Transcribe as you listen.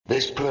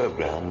This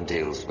program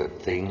deals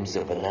with themes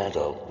of an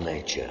adult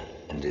nature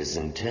and is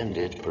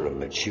intended for a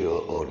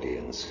mature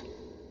audience.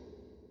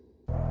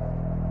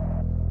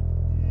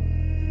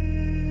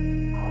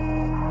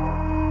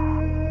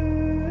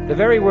 The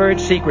very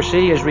word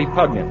secrecy is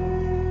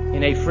repugnant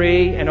in a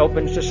free and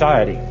open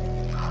society.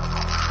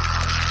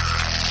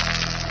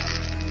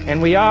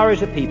 And we are,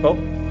 as a people,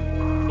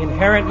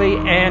 inherently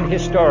and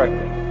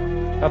historically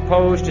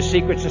opposed to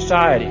secret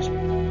societies,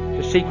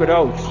 to secret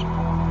oaths,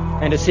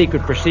 and to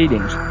secret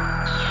proceedings.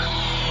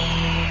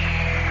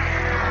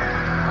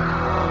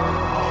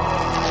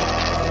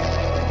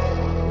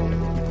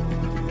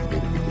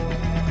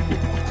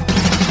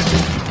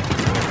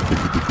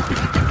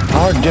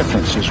 Our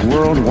differences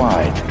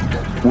worldwide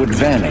would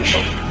vanish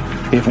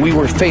if we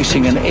were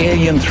facing an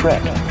alien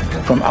threat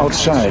from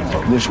outside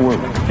this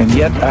world. And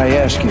yet, I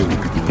ask you,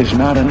 is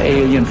not an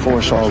alien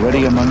force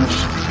already among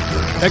us?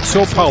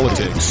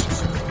 Exopolitics,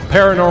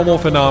 paranormal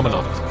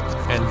phenomena,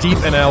 and deep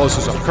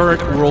analysis of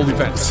current world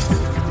events.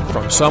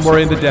 From somewhere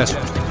in the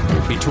desert,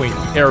 between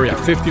Area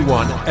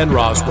 51 and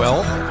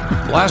Roswell,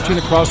 blasting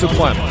across the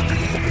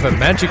planet, the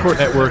Manticore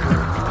Network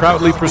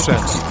proudly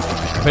presents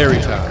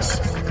Veritas,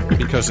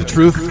 because the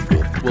truth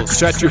will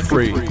set you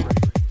free.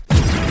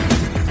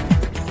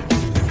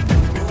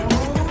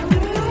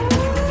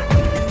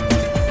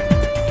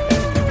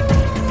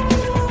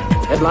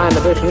 Headline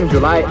edition,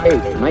 July 8,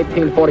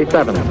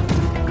 1947.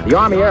 The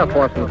Army Air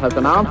Forces has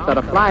announced that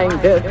a flying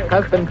disc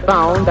has been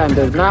found and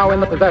is now in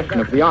the possession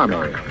of the Army.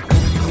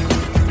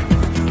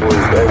 It was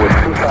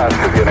too fast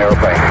to be an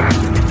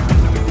airplane.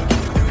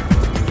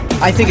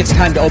 I think it's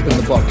time to open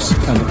the books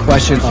on the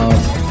question of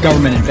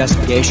government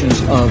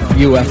investigations of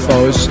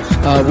UFOs.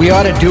 We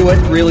ought to do it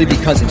really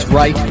because it's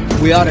right.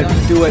 We ought to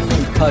do it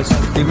because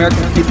the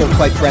American people,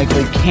 quite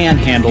frankly, can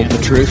handle the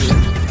truth.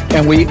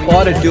 And we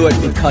ought to do it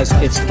because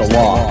it's the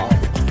law.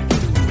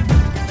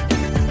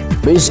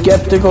 Be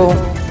skeptical.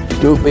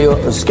 Do be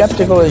as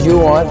skeptical as you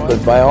want,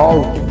 but by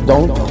all,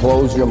 don't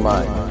close your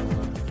mind.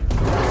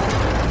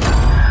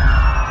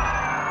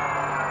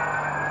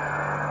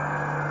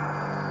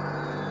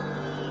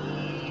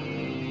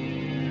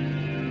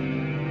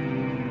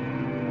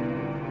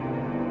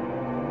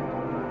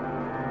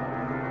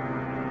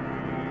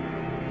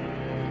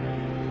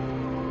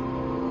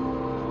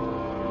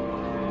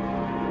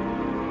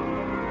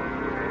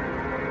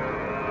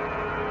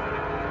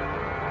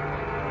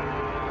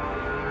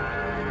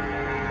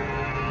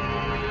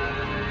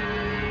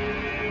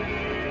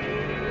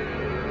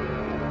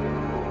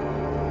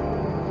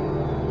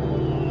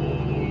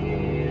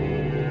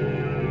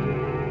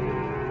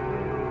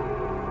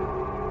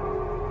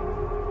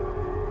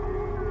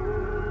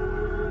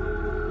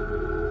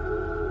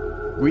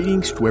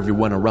 Greetings to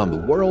everyone around the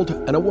world,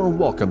 and a warm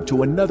welcome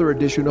to another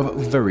edition of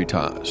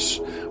Veritas,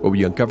 where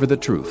we uncover the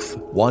truth,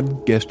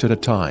 one guest at a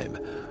time.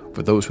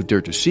 For those who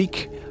dare to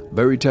seek,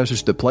 Veritas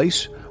is the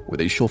place where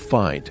they shall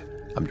find.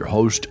 I'm your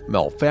host,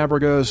 Mel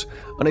Fabregas,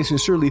 and I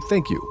sincerely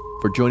thank you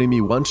for joining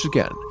me once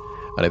again.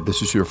 And if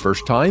this is your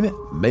first time,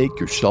 make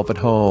yourself at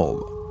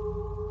home.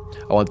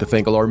 I want to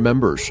thank all our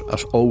members.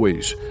 As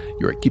always,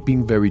 you are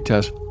keeping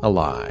Veritas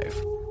alive.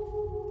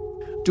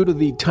 Due to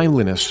the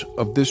timeliness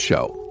of this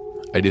show,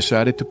 I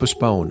decided to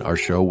postpone our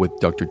show with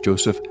Dr.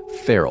 Joseph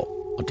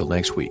Farrell until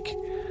next week.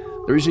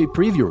 There is a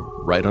preview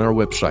right on our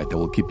website that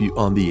will keep you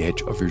on the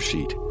edge of your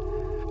seat.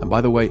 And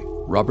by the way,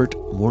 Robert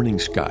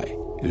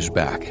Morningsky is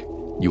back.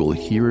 You will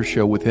hear a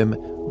show with him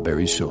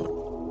very soon.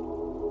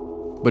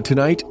 But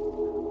tonight,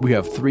 we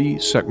have 3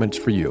 segments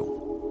for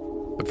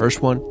you. The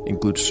first one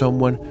includes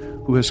someone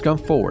who has come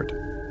forward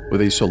with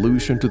a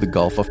solution to the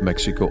Gulf of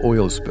Mexico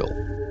oil spill.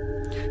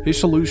 His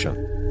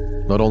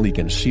solution not only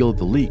can seal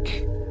the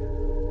leak,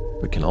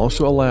 but can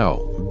also allow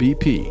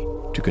BP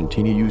to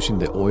continue using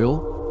the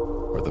oil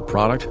or the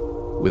product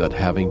without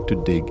having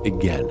to dig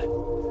again.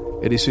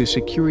 It is a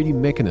security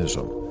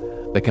mechanism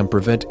that can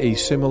prevent a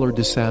similar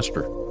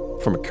disaster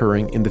from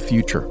occurring in the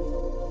future,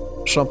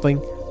 something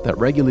that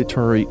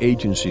regulatory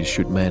agencies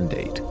should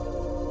mandate.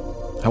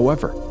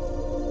 However,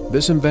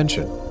 this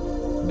invention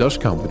does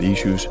come with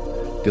issues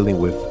dealing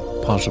with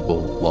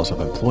possible loss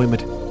of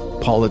employment,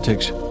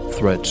 politics,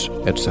 threats,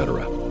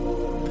 etc.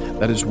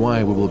 That is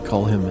why we will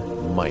call him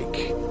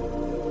Mike.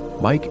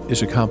 Mike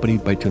is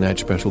accompanied by tonight's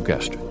special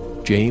guest,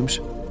 James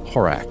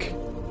Horak.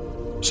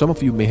 Some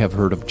of you may have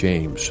heard of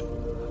James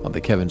on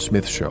The Kevin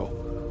Smith Show,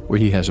 where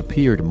he has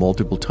appeared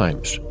multiple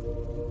times.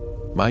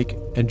 Mike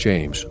and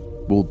James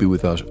will be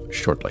with us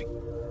shortly.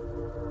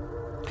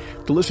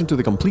 To listen to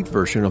the complete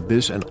version of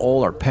this and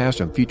all our past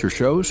and future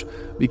shows,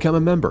 become a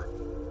member.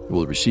 You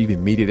will receive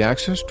immediate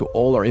access to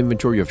all our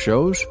inventory of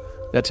shows,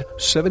 that's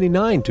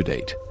 79 to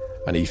date,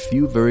 and a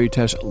few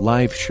Veritas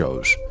live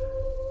shows.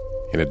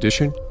 In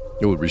addition,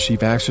 you will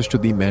receive access to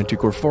the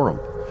Manticore Forum.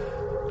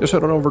 Just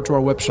head on over to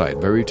our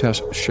website,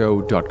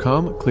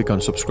 veritasshow.com, click on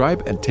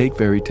subscribe, and take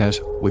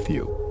Veritas with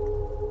you.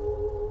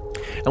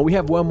 And we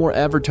have one more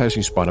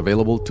advertising spot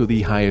available to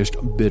the highest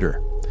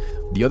bidder.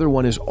 The other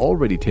one is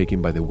already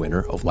taken by the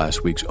winner of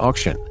last week's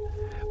auction.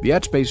 The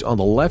ad space on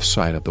the left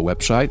side of the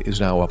website is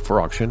now up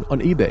for auction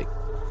on eBay,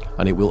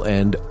 and it will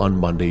end on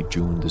Monday,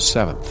 June the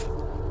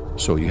 7th.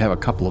 So you have a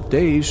couple of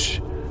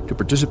days to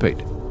participate.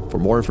 For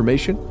more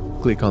information,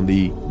 click on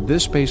the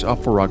This Space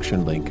Up for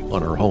Auction link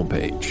on our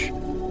homepage.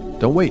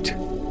 Don't wait.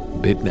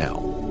 Bid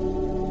now.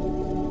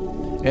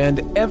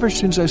 And ever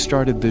since I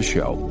started this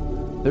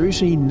show, there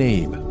is a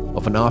name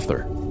of an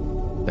author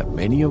that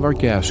many of our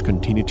guests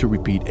continue to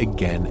repeat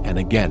again and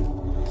again.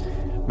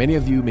 Many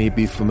of you may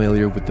be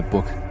familiar with the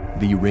book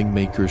The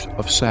Ringmakers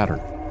of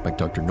Saturn by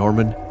Dr.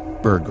 Norman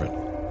Berggren.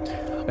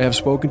 I have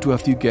spoken to a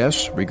few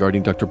guests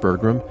regarding Dr.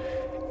 Berggren,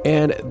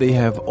 and they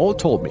have all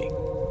told me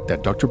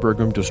that Dr.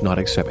 Berggren does not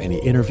accept any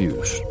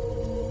interviews.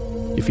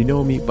 If you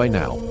know me by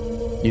now,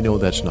 you know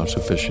that's not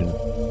sufficient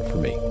for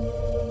me.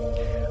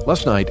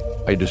 Last night,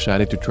 I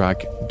decided to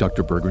track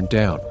Dr. Berggren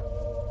down.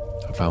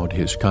 I found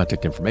his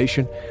contact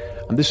information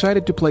and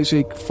decided to place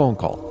a phone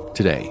call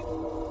today.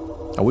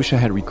 I wish I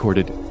had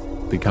recorded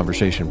the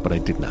conversation, but I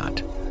did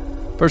not.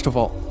 First of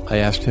all, I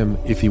asked him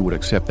if he would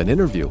accept an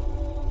interview,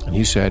 and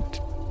he said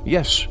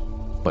yes,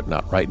 but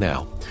not right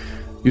now.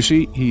 You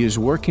see, he is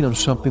working on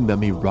something that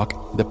may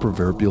rock the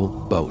proverbial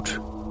boat.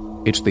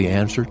 It's the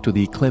answer to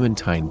the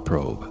Clementine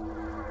probe.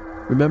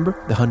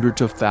 Remember the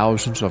hundreds of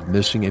thousands of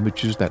missing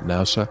images that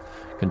NASA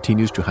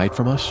continues to hide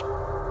from us?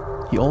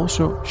 He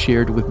also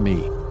shared with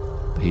me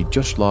that he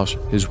just lost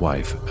his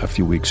wife a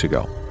few weeks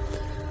ago.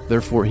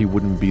 Therefore, he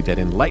wouldn't be that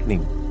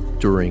enlightening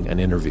during an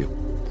interview.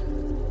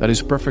 That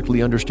is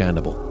perfectly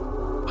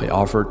understandable. I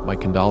offered my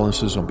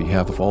condolences on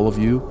behalf of all of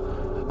you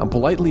and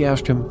politely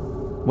asked him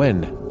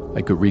when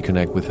I could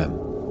reconnect with him.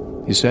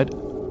 He said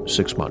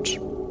 6 months.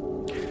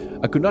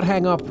 I could not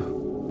hang up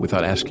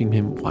without asking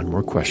him one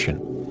more question.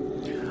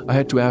 I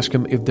had to ask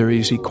him if there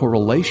is a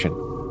correlation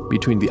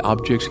between the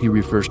objects he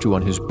refers to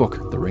on his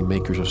book, The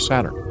Ringmakers of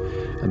Saturn,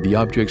 and the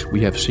objects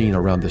we have seen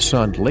around the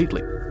sun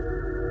lately.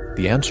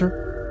 The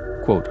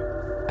answer? Quote,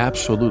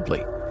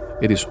 absolutely.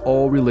 It is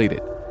all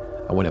related.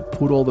 And when I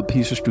put all the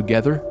pieces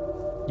together,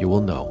 you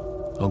will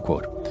know.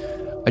 Unquote.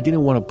 I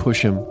didn't want to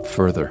push him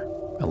further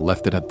and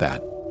left it at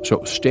that.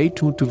 So stay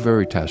tuned to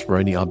Veritas for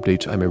any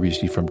updates I may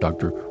receive from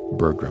Dr.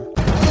 Berggren.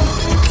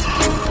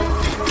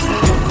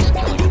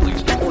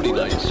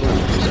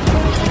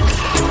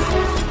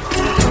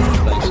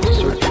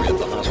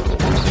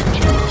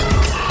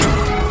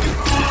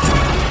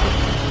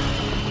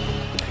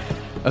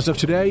 As of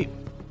today,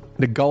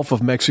 the Gulf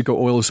of Mexico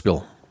oil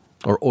spill,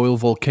 or oil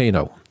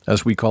volcano,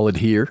 as we call it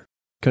here,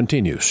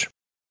 continues.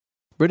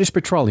 British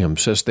Petroleum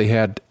says they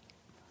had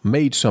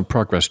made some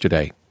progress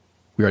today.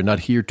 We are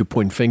not here to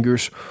point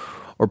fingers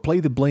or play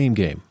the blame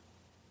game.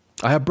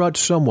 I have brought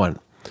someone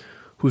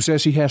who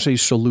says he has a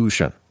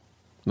solution,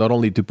 not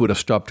only to put a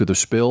stop to the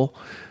spill,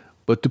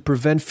 but to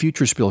prevent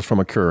future spills from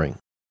occurring.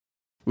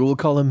 We will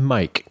call him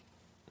Mike.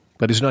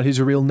 That is not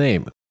his real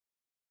name.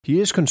 He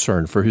is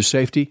concerned for his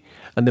safety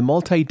and the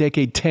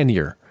multi-decade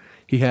tenure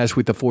he has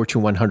with the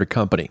Fortune 100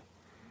 company.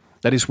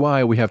 That is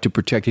why we have to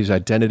protect his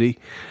identity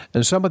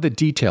and some of the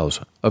details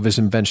of his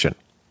invention.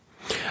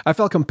 I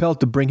felt compelled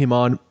to bring him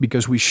on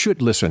because we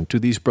should listen to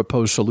these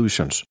proposed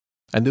solutions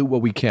and do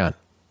what we can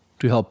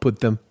to help put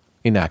them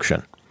in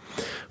action.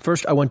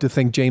 First, I want to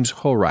thank James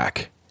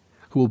Horak,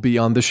 who will be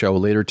on the show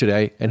later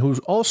today and who's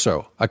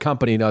also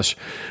accompanying us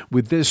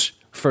with this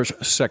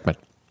first segment.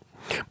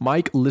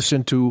 Mike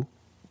listened to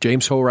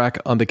James Horak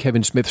on the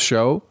Kevin Smith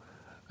Show,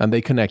 and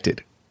they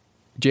connected.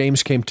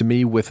 James came to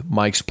me with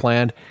Mike's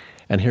plan,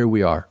 and here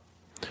we are.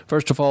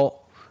 First of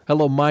all,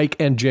 hello, Mike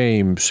and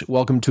James.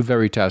 Welcome to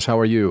Veritas. How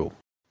are you?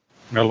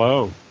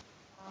 Hello.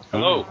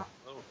 Hello.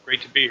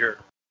 Great to be here.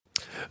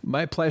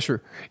 My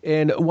pleasure.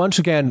 And once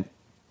again,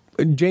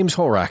 James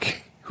Horak,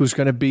 who's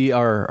going to be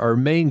our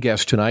main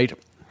guest tonight,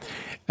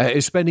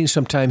 is spending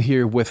some time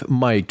here with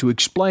Mike to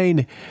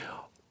explain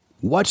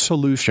what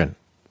solution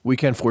we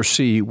can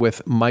foresee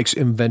with Mike's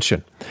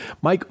invention.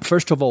 Mike,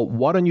 first of all,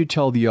 why don't you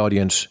tell the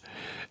audience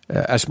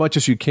as much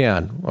as you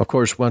can? Of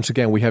course, once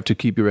again, we have to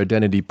keep your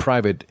identity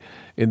private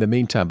in the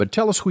meantime, but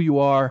tell us who you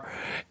are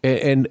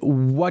and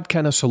what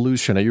kind of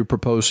solution are you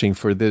proposing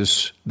for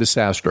this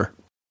disaster?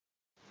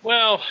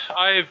 Well,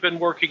 I've been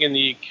working in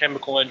the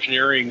chemical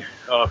engineering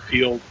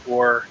field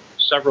for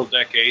several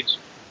decades,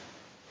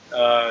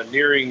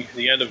 nearing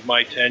the end of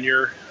my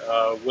tenure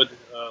with,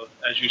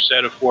 as you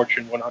said, a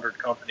Fortune 100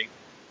 company.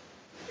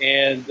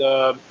 And,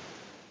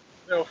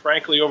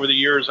 frankly, over the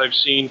years, I've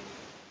seen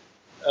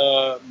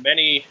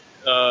many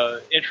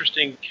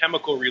interesting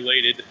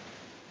chemical-related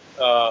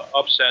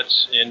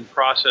upsets in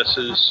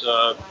processes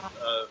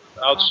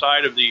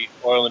outside of the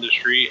oil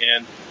industry,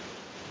 and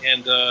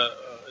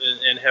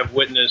have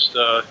witnessed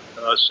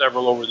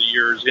several over the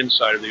years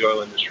inside of the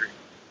oil industry.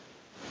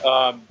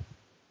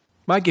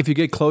 Mike, if you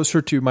get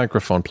closer to your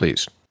microphone,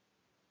 please.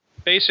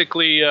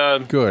 Basically,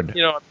 good.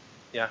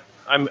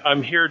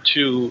 I'm here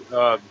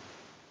to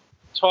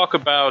talk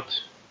about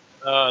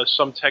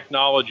some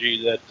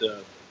technology that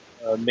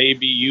may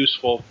be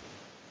useful,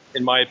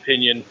 in my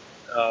opinion,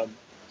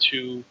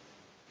 to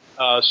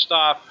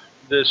stop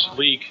this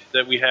leak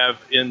that we have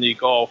in the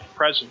Gulf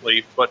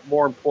presently, but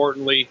more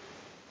importantly,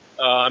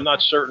 I'm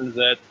not certain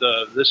that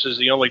this is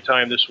the only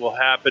time this will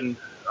happen.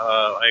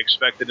 I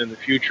expect it in the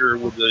future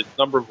with the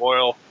number of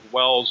oil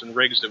wells and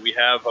rigs that we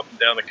have up and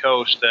down the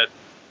coast that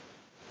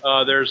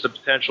there's the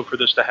potential for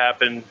this to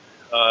happen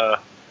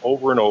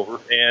over and over.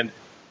 And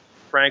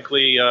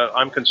frankly,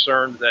 I'm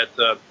concerned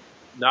that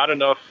not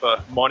enough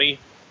money,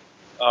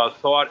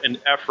 thought, and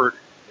effort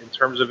in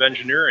terms of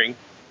engineering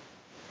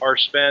are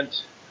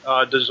spent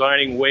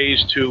designing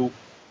ways to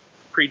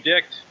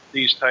predict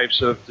these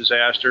types of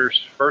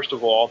disasters, first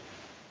of all,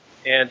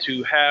 and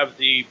to have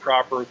the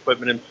proper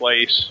equipment in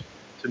place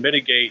to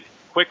mitigate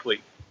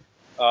quickly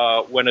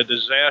when a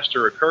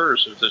disaster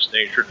occurs of this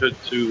nature,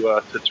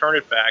 to turn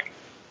it back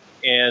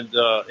and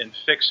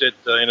fix it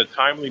in a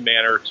timely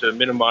manner to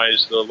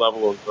minimize the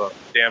level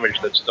of damage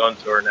that's done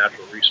to our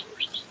natural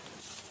resources.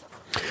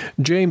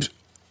 James,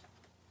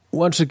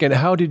 once again,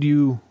 how did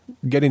you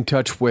get in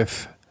touch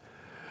with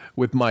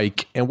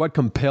Mike, and what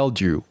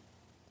compelled you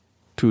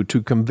to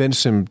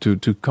convince him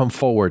to come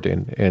forward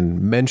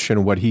and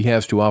mention what he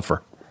has to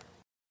offer?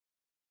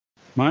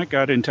 Mike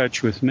got in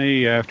touch with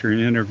me after an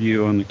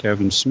interview on the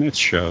Kevin Smith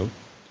show.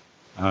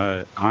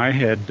 I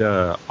had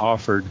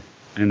offered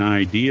an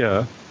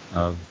idea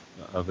of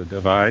a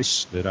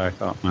device that I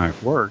thought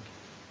might work,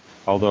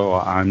 although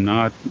I'm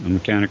not a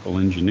mechanical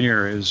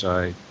engineer as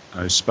I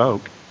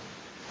spoke,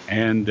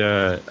 and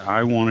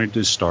I wanted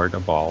to start a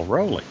ball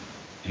rolling.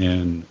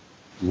 And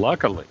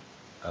luckily,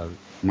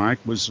 Mike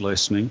was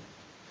listening,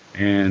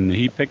 and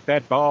he picked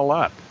that ball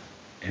up,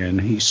 and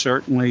he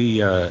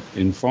certainly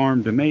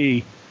informed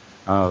me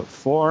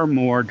far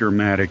more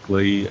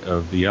dramatically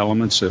of the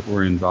elements that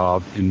were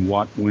involved in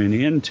what went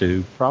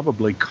into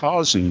probably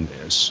causing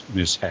this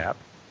mishap,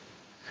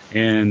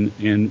 and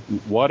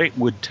what it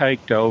would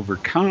take to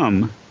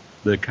overcome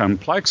the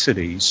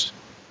complexities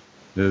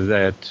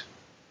that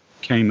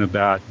came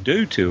about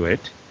due to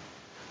it,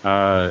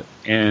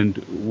 and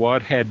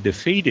what had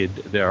defeated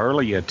the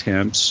early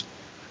attempts,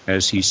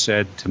 as he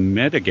said, to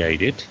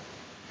mitigate it,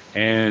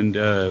 and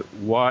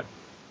what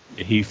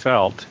he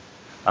felt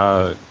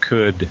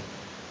could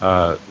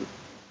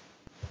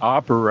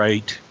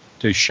operate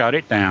to shut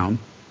it down,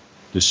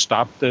 to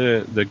stop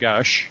the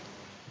gush,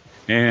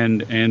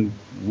 and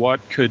what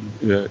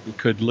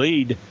could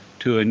lead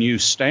to a new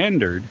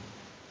standard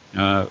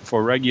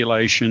for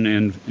regulation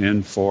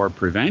and for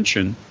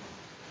prevention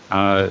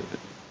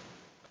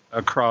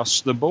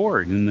across the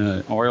board in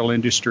the oil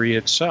industry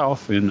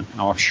itself and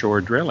offshore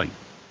drilling.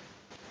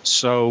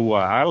 So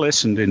I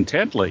listened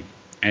intently,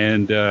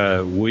 and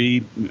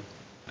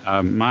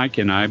Mike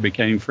and I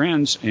became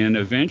friends, and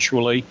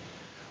eventually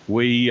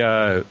we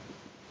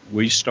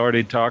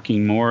started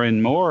talking more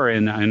and more,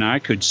 and I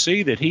could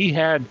see that he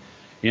had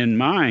in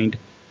mind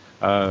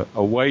a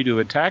way to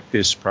attack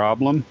this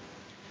problem,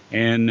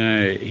 and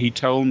he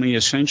told me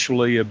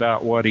essentially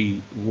about what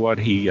he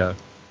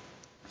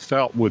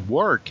felt would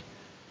work.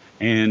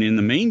 And in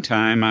the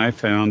meantime, I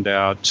found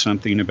out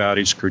something about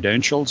his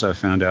credentials. I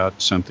found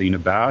out something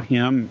about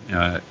him.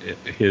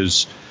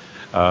 His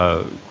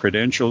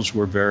credentials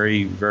were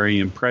very, very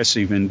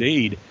impressive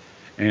indeed.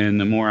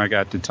 And the more I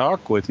got to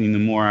talk with him, the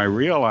more I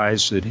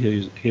realized that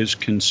his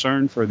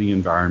concern for the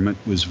environment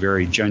was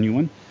very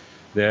genuine,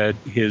 that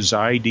his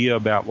idea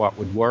about what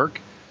would work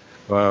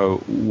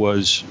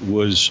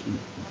was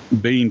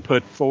being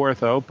put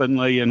forth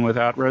openly and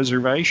without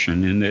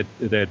reservation, and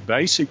that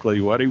basically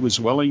what he was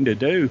willing to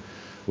do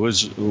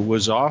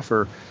was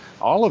offer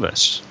all of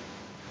us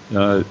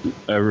a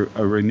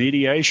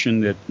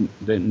remediation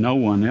that no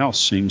one else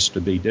seems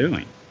to be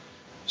doing.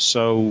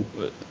 So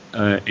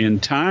in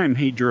time,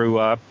 he drew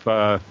up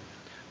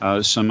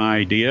some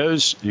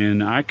ideas,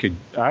 and I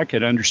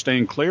could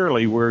understand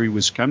clearly where he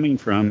was coming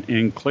from,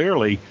 and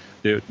clearly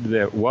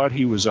that what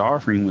he was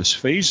offering was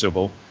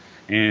feasible.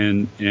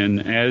 And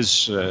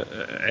as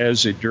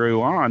it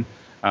drew on,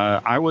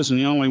 I wasn't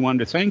the only one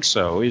to think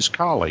so. His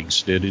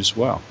colleagues did as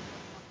well.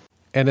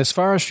 And as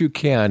far as you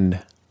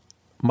can,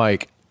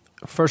 Mike,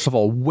 first of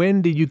all,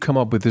 when did you come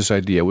up with this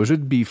idea? Was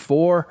it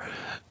before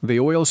the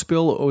oil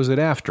spill, or was it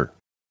after?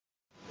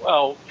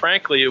 Well,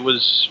 frankly, it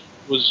was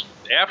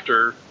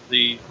after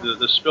the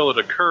spill had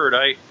occurred.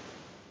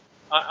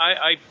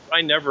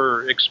 I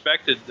never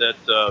expected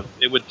that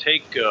it would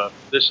take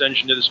this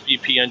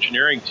BP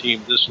engineering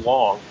team this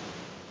long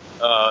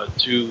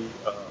to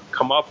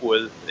come up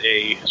with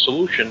a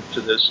solution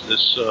to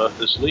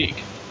this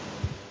leak.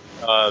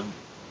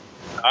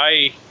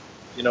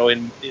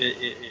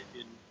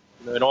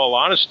 In all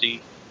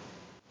honesty,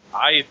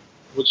 I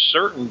was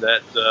certain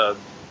that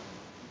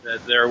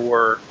there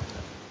were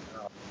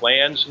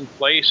plans in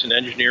place in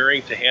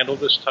engineering to handle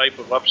this type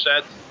of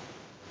upset.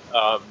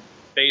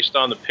 Based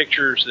on the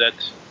pictures that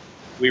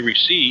we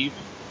receive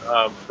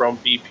from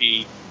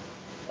BP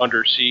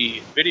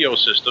undersea video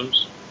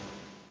systems,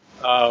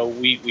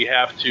 we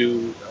have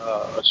to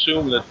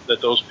assume that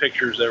those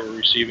pictures that we're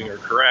receiving are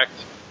correct.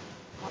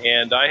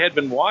 And I had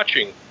been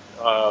watching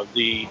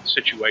the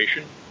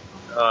situation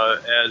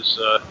as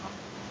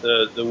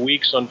the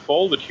weeks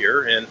unfolded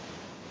here. And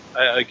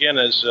again,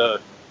 as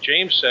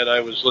James said,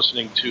 I was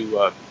listening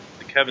to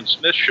the Kevin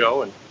Smith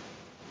show, and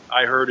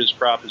I heard his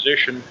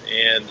proposition.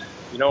 And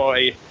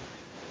I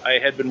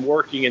had been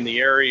working in the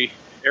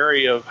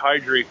area of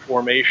hydrate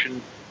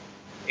formation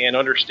and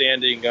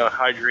understanding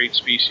hydrate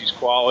species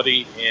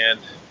quality and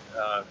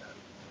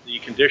the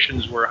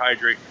conditions where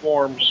hydrate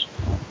forms.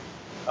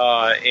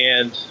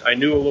 And I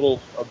knew a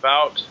little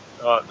about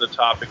the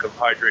topic of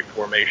hydrate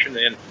formation.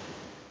 And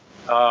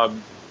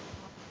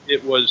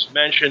it was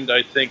mentioned,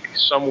 I think,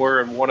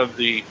 somewhere in one of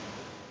the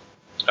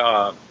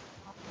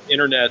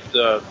internet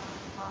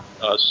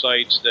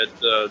sites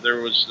that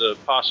there was the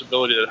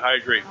possibility that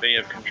hydrate may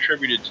have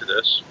contributed to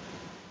this.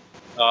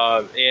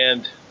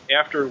 And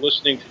after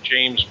listening to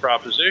James'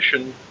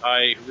 proposition,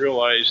 I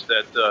realized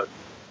that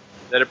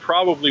it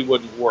probably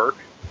wouldn't work.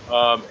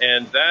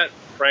 And that,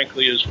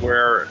 frankly, is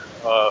where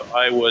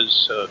I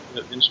was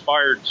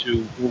inspired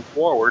to move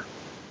forward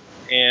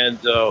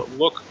and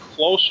look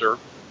closer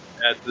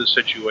at the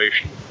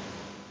situation,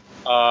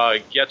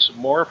 get some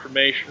more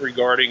information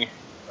regarding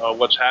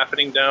what's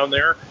happening down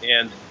there,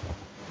 and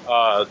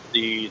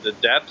the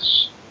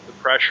depths, the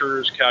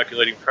pressures,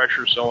 calculating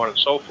pressure, so on and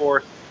so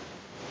forth.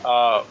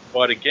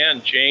 But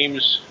again,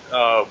 James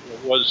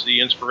was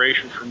the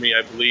inspiration for me,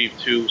 I believe,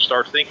 to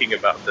start thinking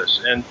about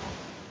this. And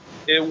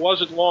it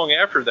wasn't long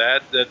after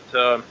that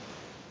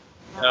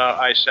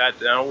I sat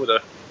down with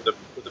a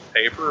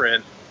paper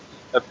and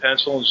a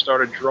pencil and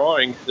started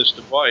drawing this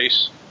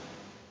device.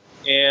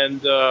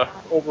 And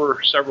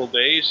over several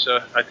days,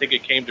 I think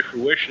it came to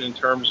fruition in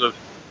terms of,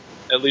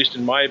 at least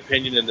in my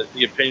opinion and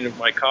the opinion of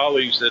my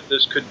colleagues, that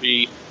this could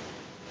be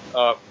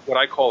what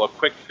I call a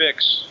quick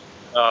fix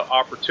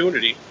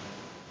opportunity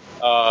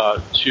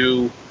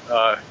to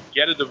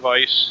get a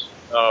device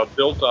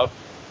built up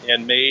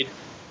and made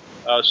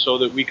so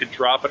that we could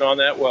drop it on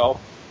that well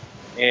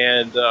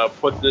and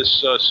put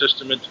this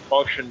system into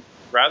function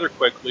rather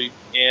quickly.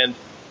 And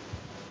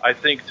I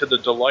think to the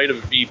delight of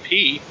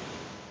BP,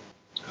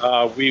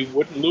 we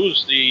wouldn't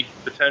lose the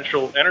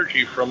potential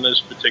energy from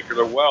this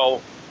particular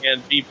well,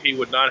 and BP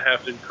would not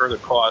have to incur the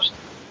cost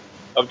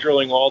of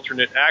drilling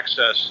alternate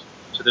access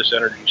to this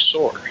energy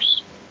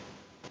source.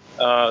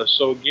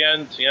 So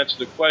again, to answer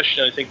the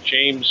question, I think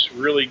James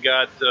really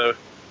got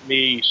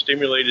me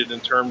stimulated in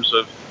terms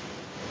of,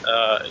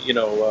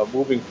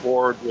 moving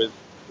forward with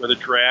a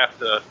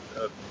draft,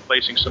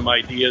 placing some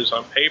ideas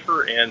on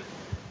paper, and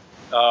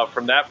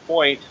from that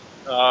point,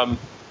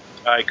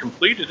 I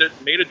completed it,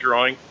 made a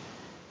drawing,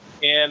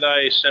 and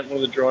I sent one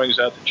of the drawings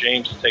out to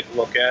James to take a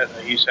look at.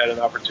 He's had an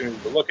opportunity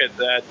to look at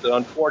that.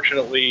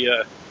 Unfortunately,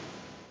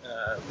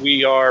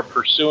 we are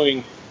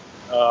pursuing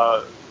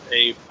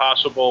a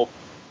possible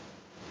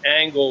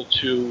angle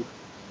to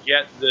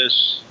get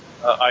this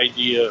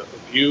idea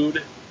viewed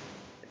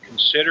and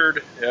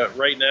considered.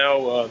 Right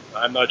now,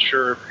 I'm not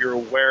sure if you're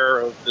aware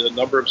of the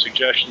number of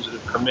suggestions that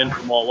have come in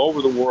from all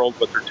over the world,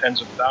 but there are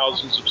tens of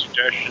thousands of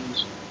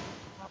suggestions,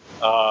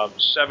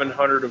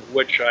 700 of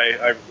which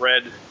I've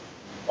read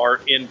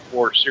are in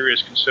for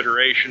serious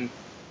consideration.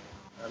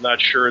 I'm not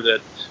sure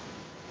that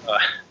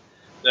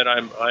that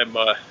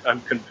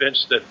I'm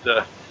convinced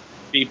that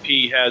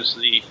BP has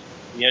the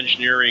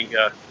engineering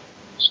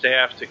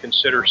staff to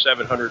consider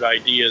 700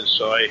 ideas.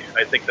 So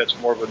I think that's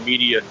more of a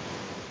media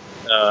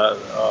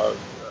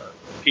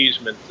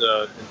appeasement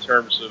in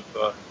terms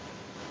of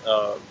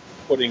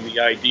putting the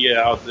idea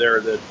out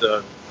there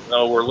that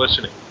no, we're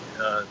listening.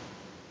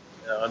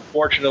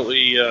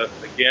 Unfortunately,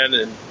 again,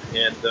 and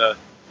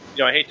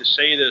I hate to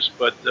say this,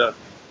 but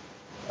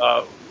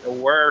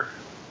where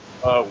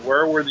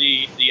were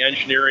the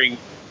engineering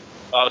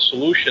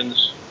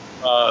solutions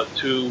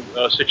to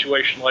a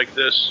situation like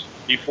this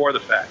before the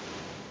fact?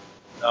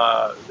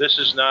 This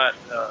is not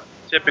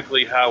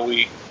typically how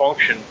we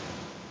function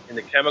in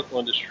the chemical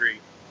industry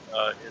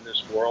in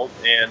this world,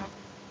 and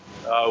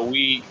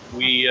we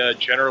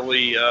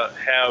generally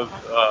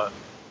have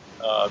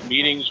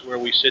meetings where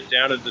we sit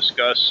down and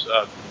discuss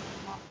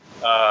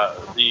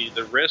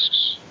the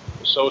risks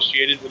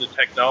associated with the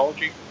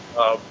technology.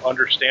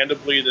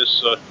 Understandably,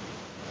 this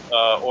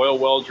oil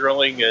well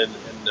drilling and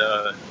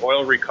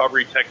oil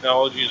recovery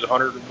technology is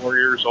 100 or more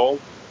years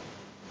old.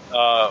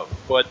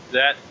 But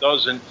that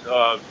doesn't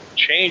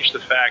change the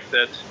fact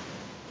that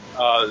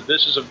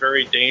this is a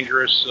very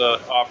dangerous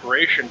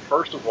operation,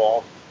 first of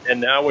all. And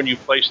now when you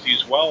place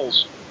these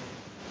wells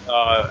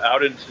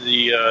out into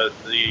the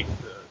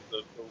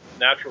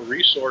natural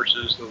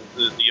resources,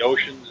 the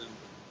oceans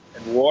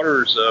and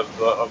waters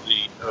of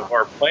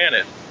our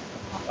planet,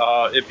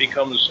 it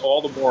becomes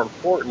all the more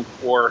important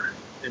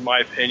in my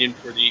opinion,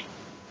 for the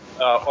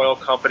oil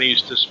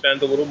companies to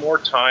spend a little more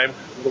time,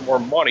 a little more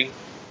money,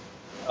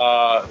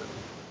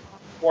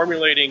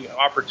 formulating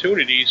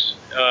opportunities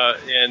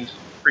and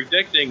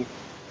predicting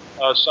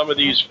some of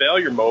these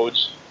failure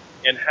modes,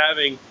 and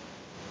having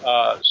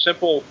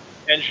simple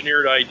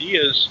engineered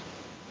ideas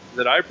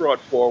that I brought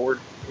forward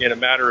in a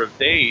matter of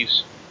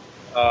days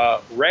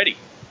ready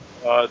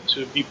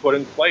to be put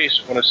in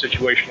place when a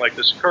situation like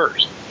this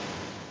occurs.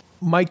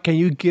 Mike, can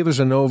you give us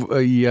a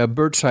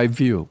bird's eye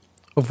view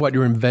of what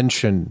your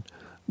invention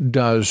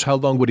does? How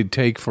long would it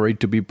take for it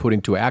to be put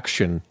into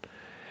action?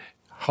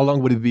 How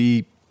long would it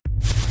be?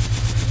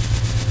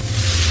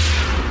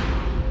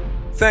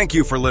 Thank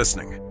you for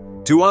listening.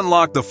 To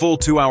unlock the full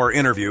 2-hour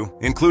interview,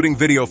 including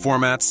video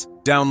formats,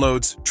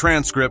 downloads,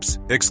 transcripts,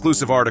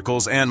 exclusive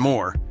articles, and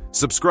more,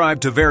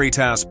 subscribe to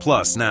Veritas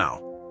Plus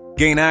now.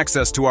 Gain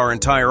access to our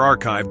entire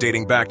archive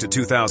dating back to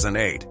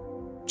 2008.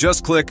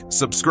 Just click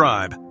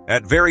subscribe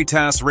at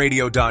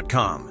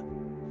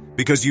veritasradio.com.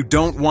 Because you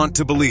don't want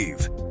to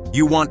believe,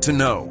 you want to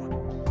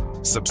know.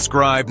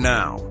 Subscribe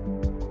now.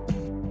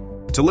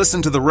 To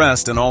listen to the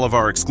rest and all of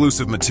our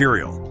exclusive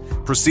material,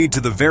 proceed to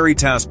the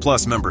Veritas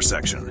Plus member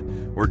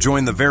section or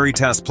join the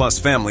Veritas Plus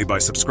family by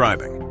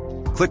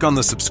subscribing. Click on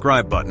the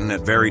subscribe button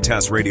at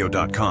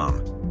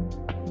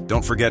veritasradio.com.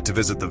 Don't forget to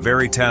visit the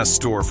Veritas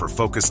store for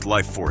focused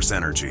life force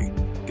energy.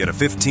 Get a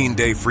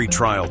 15-day free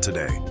trial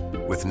today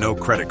with no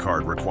credit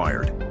card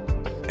required.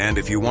 And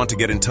if you want to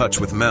get in touch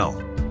with Mel,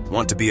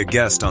 want to be a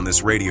guest on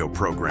this radio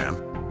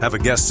program, have a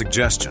guest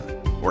suggestion,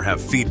 or have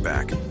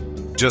feedback,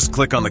 just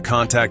click on the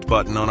contact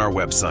button on our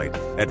website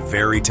at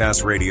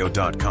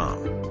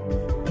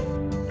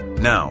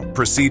veritasradio.com. Now,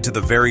 proceed to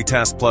the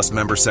Veritas Plus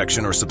member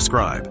section or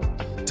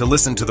subscribe to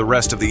listen to the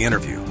rest of the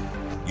interview.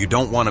 You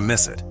don't want to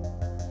miss it.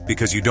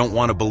 Because you don't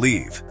want to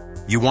believe,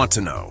 you want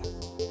to know.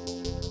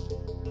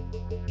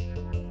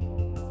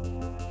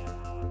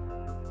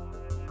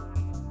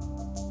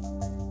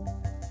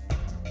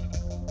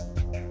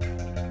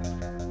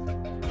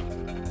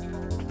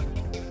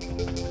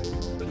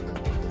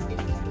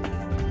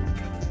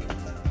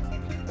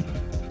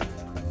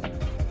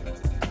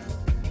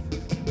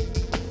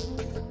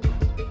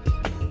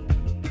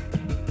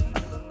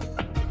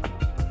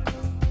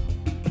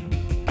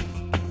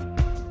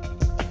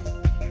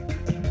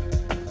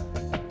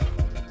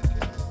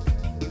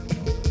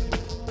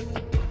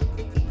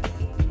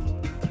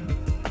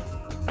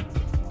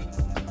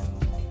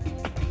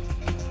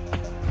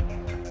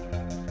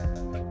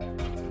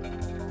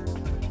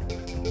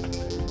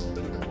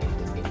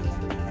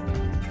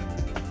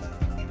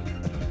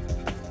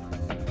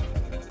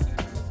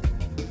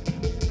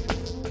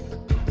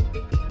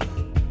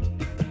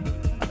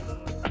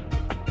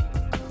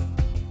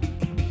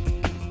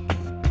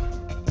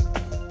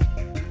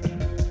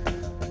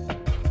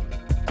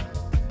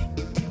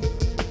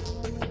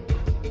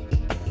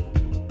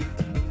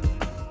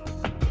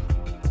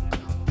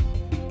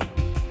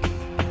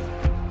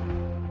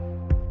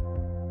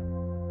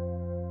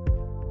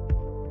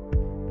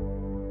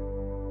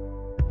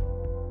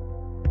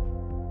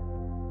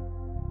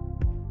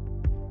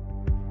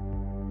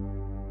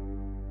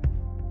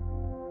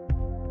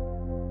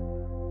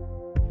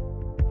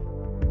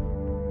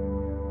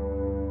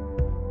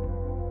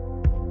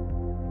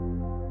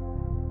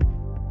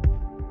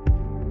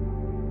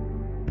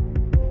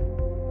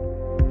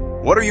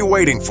 What are you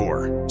waiting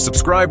for?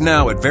 Subscribe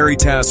now at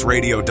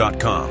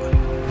veritasradio.com.